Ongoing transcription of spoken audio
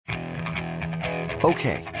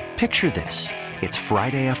Okay, picture this. It's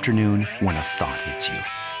Friday afternoon when a thought hits you.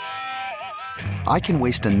 I can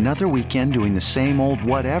waste another weekend doing the same old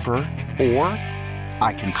whatever, or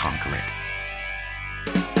I can conquer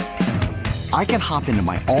it. I can hop into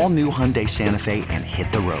my all-new Hyundai Santa Fe and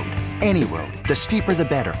hit the road. Any road. The steeper, the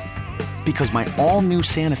better. Because my all-new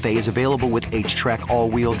Santa Fe is available with H-Track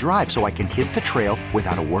all-wheel drive, so I can hit the trail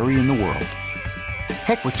without a worry in the world.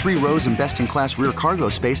 Heck, with 3 rows and best-in-class rear cargo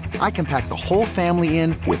space, I can pack the whole family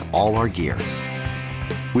in with all our gear.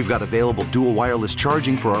 We've got available dual wireless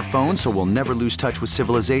charging for our phones, so we'll never lose touch with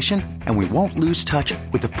civilization, and we won't lose touch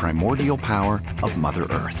with the primordial power of Mother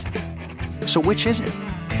Earth. So which is it?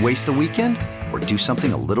 Waste the weekend or do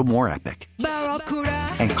something a little more epic?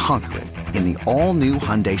 And conquer it in the all-new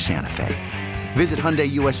Hyundai Santa Fe. Visit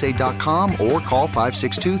HyundaiUSA.com or call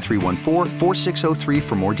 562-314-4603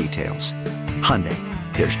 for more details. Hyundai,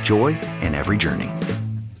 there's joy in every journey.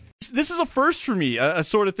 This is a first for me, a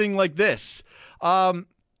sort of thing like this. Because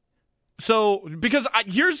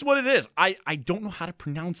here's what it is. I don't know how to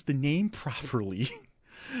pronounce the name properly.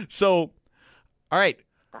 So, all right.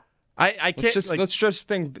 I can't. Let's just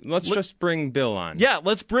bring Bill on. Yeah,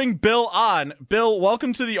 let's bring Bill on. Bill,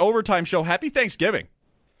 welcome to the Overtime Show. Happy Thanksgiving.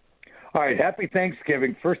 All right, happy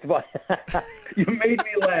Thanksgiving. First of all, you made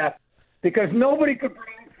me laugh because nobody could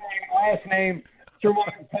pronounce my last name through my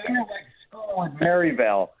entire school in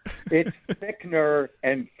Maryvale. It's Fickner,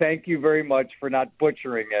 and thank you very much for not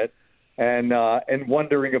butchering it and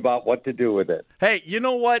wondering about what to do with it. Hey, you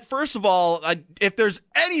know what? First of all, if there's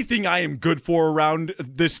anything I am good for around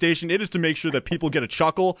this station, it is to make sure that people get a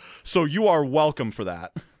chuckle. So you are welcome for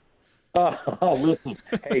that. Listen,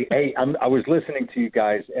 hey, I was listening to you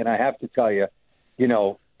guys, and I have to tell you,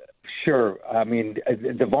 sure. I mean,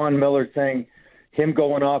 the Von Miller thing, him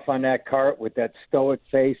going off on that cart with that stoic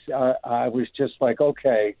face, I was just like,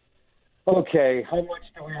 okay, how much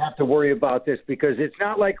do we have to worry about this? Because it's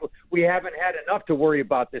not like we haven't had enough to worry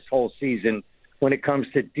about this whole season when it comes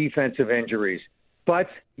to defensive injuries. But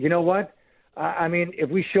you know what? I mean, if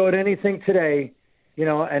we showed anything today,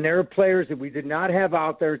 and there are players that we did not have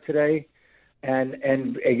out there today, and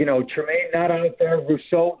Tremaine not out there,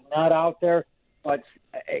 Rousseau not out there, but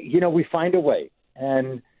we find a way.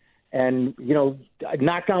 And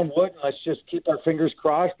knock on wood, let's just keep our fingers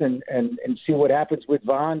crossed and see what happens with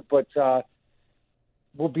Von. But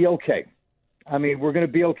we'll be okay. I mean, we're going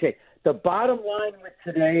to be okay. The bottom line with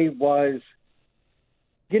today was,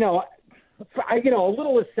 a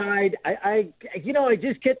little aside, I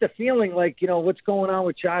just get the feeling like, what's going on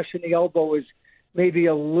with Josh and the elbow is maybe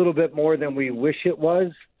a little bit more than we wish it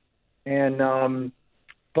was. And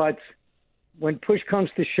but when push comes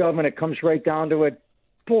to shove and it comes right down to it,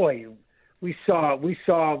 boy, we saw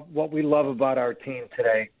what we love about our team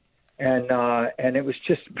today, and it was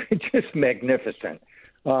just magnificent,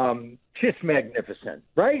 just magnificent,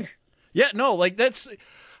 right? Yeah, no, like that's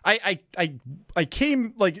I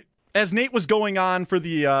came like as Nate was going on for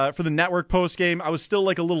the network post game, I was still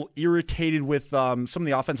like a little irritated with some of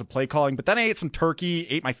the offensive play calling, but then I ate some turkey,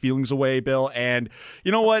 ate my feelings away, Bill, and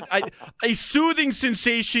you know what? A soothing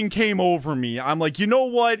sensation came over me. I'm like, you know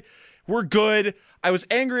what? We're good. I was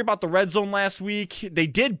angry about the red zone last week. They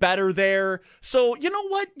did better there. So, you know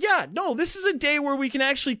what? Yeah, no, this is a day where we can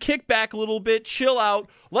actually kick back a little bit, chill out,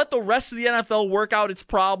 let the rest of the NFL work out its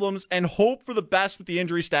problems, and hope for the best with the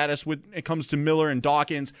injury status when it comes to Miller and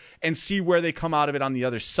Dawkins, and see where they come out of it on the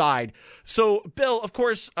other side. So, Bill, of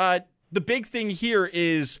course, the big thing here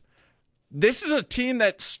is this is a team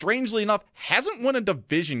that, strangely enough, hasn't won a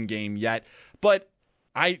division game yet, but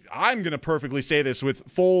I'm going to perfectly say this with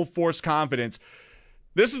full force confidence.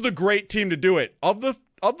 This is the great team to do it. Of the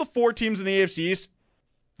 4 teams in the AFC East,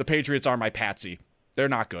 the Patriots are my patsy. They're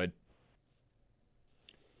not good.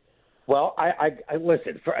 Well, I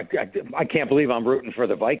listen. I can't believe I'm rooting for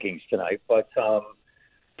the Vikings tonight, but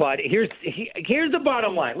here's the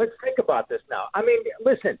bottom line. Let's think about this now. I mean,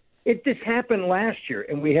 listen, this happened last year,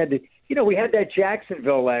 and we had that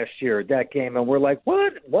Jacksonville last year, that game, and we're like,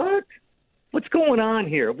 what? What's going on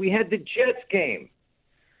here? We had the Jets game.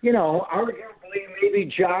 Arguably maybe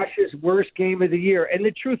Josh's worst game of the year. And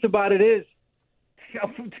the truth about it is,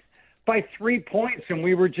 by 3 points, and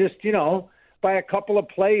we were just, by a couple of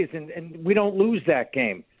plays, and we don't lose that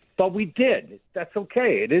game. But we did. That's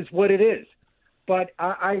okay. It is what it is. But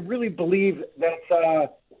I really believe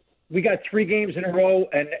that we got 3 games in a row,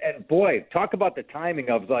 and boy, talk about the timing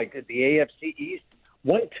of, like, the AFC East.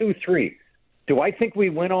 1, 2, 3. Do I think we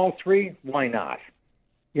win all 3? Why not?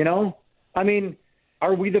 I mean,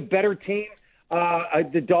 are we the better team?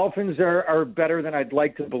 The Dolphins are better than I'd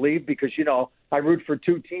like to believe because, I root for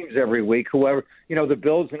 2 teams every week, whoever, the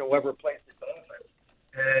Bills and whoever plays the Dolphins.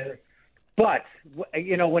 But,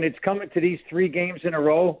 you know, when it's coming to these 3 games in a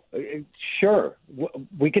row, sure,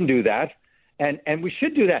 we can do that. And we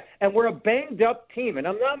should do that. And we're a banged-up team. And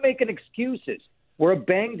I'm not making excuses. We're a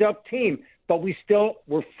banged-up team. But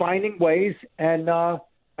we're finding ways. And I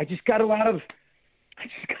just got a lot of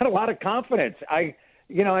confidence.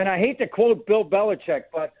 And I hate to quote Bill Belichick,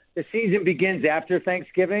 but the season begins after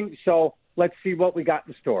Thanksgiving. So let's see what we got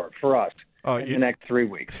in store for us. In the next 3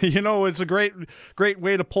 weeks. You know, it's a great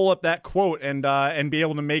way to pull up that quote and be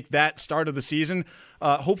able to make that start of the season,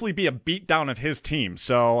 hopefully be a beatdown of his team.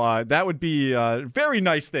 So that would be a very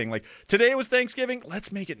nice thing. Like, today was Thanksgiving.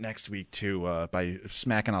 Let's make it next week, too, by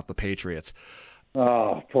smacking out the Patriots.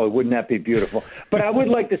 Oh, boy, wouldn't that be beautiful? But I would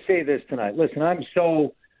like to say this tonight. Listen, I'm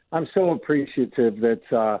so appreciative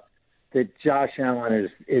that Josh Allen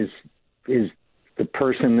is the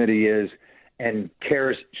person that he is, and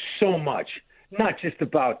cares so much, not just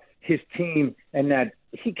about his team, and that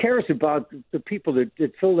he cares about the people that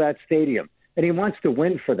fill that stadium, and he wants to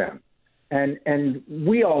win for them. And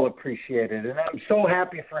we all appreciate it, and I'm so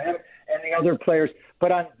happy for him and the other players.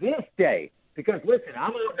 But on this day, because, listen,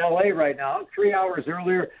 I'm out in L.A. right now. I'm 3 hours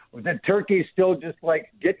earlier. The turkey's still just,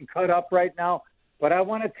 getting cut up right now. But I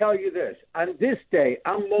want to tell you this. On this day,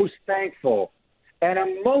 I'm most thankful, and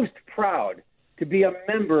I'm most proud to be a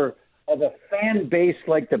member of a fan base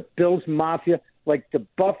like the Bills Mafia, like the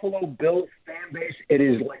Buffalo Bills fan base. It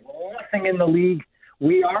is like nothing in the league.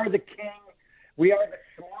 We are the king. We are the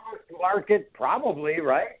smallest market, probably,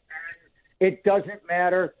 right? And it doesn't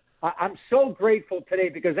matter. I'm so grateful today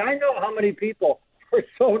because I know how many people were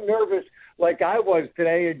so nervous like I was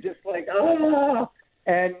today and just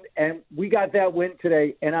and we got that win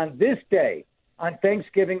today. And on this day, on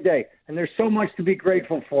Thanksgiving Day, and there's so much to be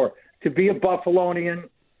grateful for, to be a Buffalonian,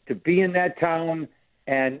 to be in that town,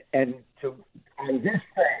 and to on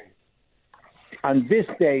this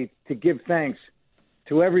day to give thanks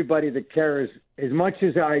to everybody that cares as much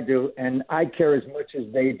as I do, and I care as much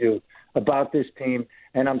as they do about this team.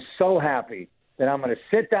 And I'm so happy that I'm going to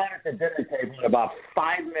sit down at the dinner table in about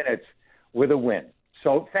 5 minutes with a win.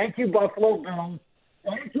 So thank you, Buffalo Bills.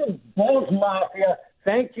 Thank you, Bills Mafia.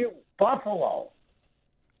 Thank you, Buffalo.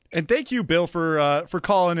 And thank you, Bill, for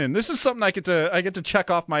calling in. This is something I get to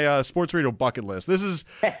check off my sports radio bucket list. This has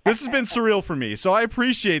been surreal for me, so I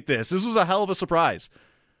appreciate this. This was a hell of a surprise.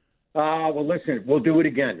 Well, listen, we'll do it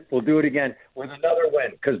again. We'll do it again with another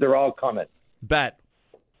win because they're all coming. Bet.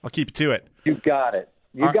 I'll keep it to it. You got it.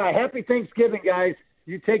 Happy Thanksgiving, guys.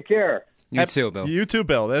 You take care. You too, Bill. You too,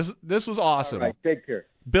 Bill. This was awesome. All right, take care.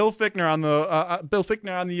 Bill Fichtner on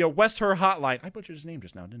the West Her hotline. I butchered his name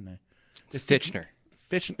just now, didn't I? It's Fitchner.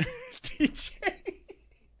 TJ.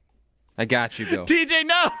 I got you, Bill. TJ,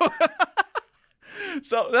 no.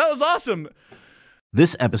 So that was awesome.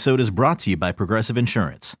 This episode is brought to you by Progressive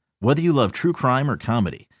Insurance. Whether you love true crime or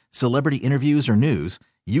comedy, celebrity interviews or news,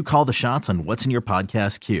 you call the shots on what's in your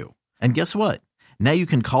podcast queue. And guess what? Now you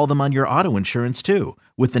can call them on your auto insurance too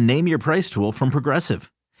with the Name Your Price tool from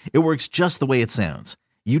Progressive. It works just the way it sounds.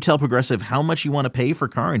 You tell Progressive how much you want to pay for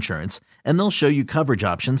car insurance, and they'll show you coverage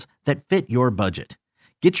options that fit your budget.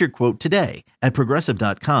 Get your quote today at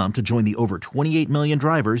Progressive.com to join the over 28 million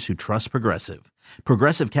drivers who trust Progressive.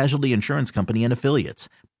 Progressive Casualty Insurance Company and Affiliates.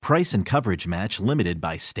 Price and coverage match limited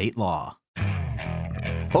by state law.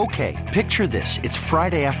 Okay, picture this. It's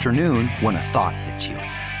Friday afternoon when a thought hits you.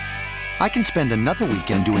 I can spend another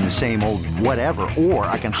weekend doing the same old whatever, or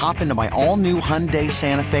I can hop into my all-new Hyundai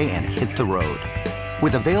Santa Fe and hit the road.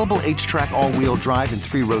 With available H-Track all-wheel drive and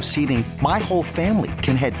 3-row seating, my whole family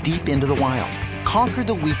can head deep into the wild. Conquer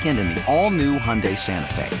the weekend in the all-new Hyundai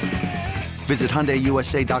Santa Fe. Visit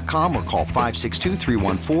HyundaiUSA.com or call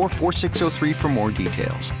 562-314-4603 for more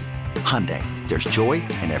details. Hyundai, there's joy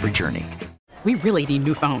in every journey. We really need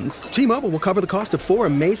new phones. T-Mobile will cover the cost of 4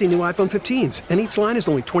 amazing new iPhone 15s, and each line is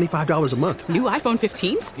only $25 a month. New iPhone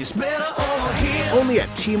 15s? It's better over here. Only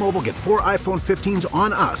at T-Mobile, get 4 iPhone 15s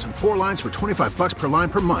on us and 4 lines for $25 per line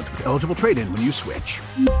per month with eligible trade-in when you switch.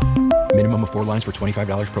 Minimum of 4 lines for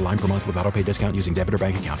 $25 per line per month with autopay discount using debit or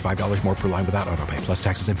bank account. $5 more per line without autopay, plus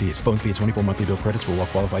taxes and fees. Phone fee at 24 monthly bill credits for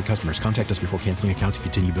well-qualified customers. Contact us before canceling account to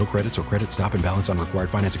continue bill credits or credit stop and balance on required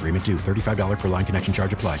finance agreement due. $35 per line connection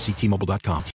charge applies. See T-Mobile.com.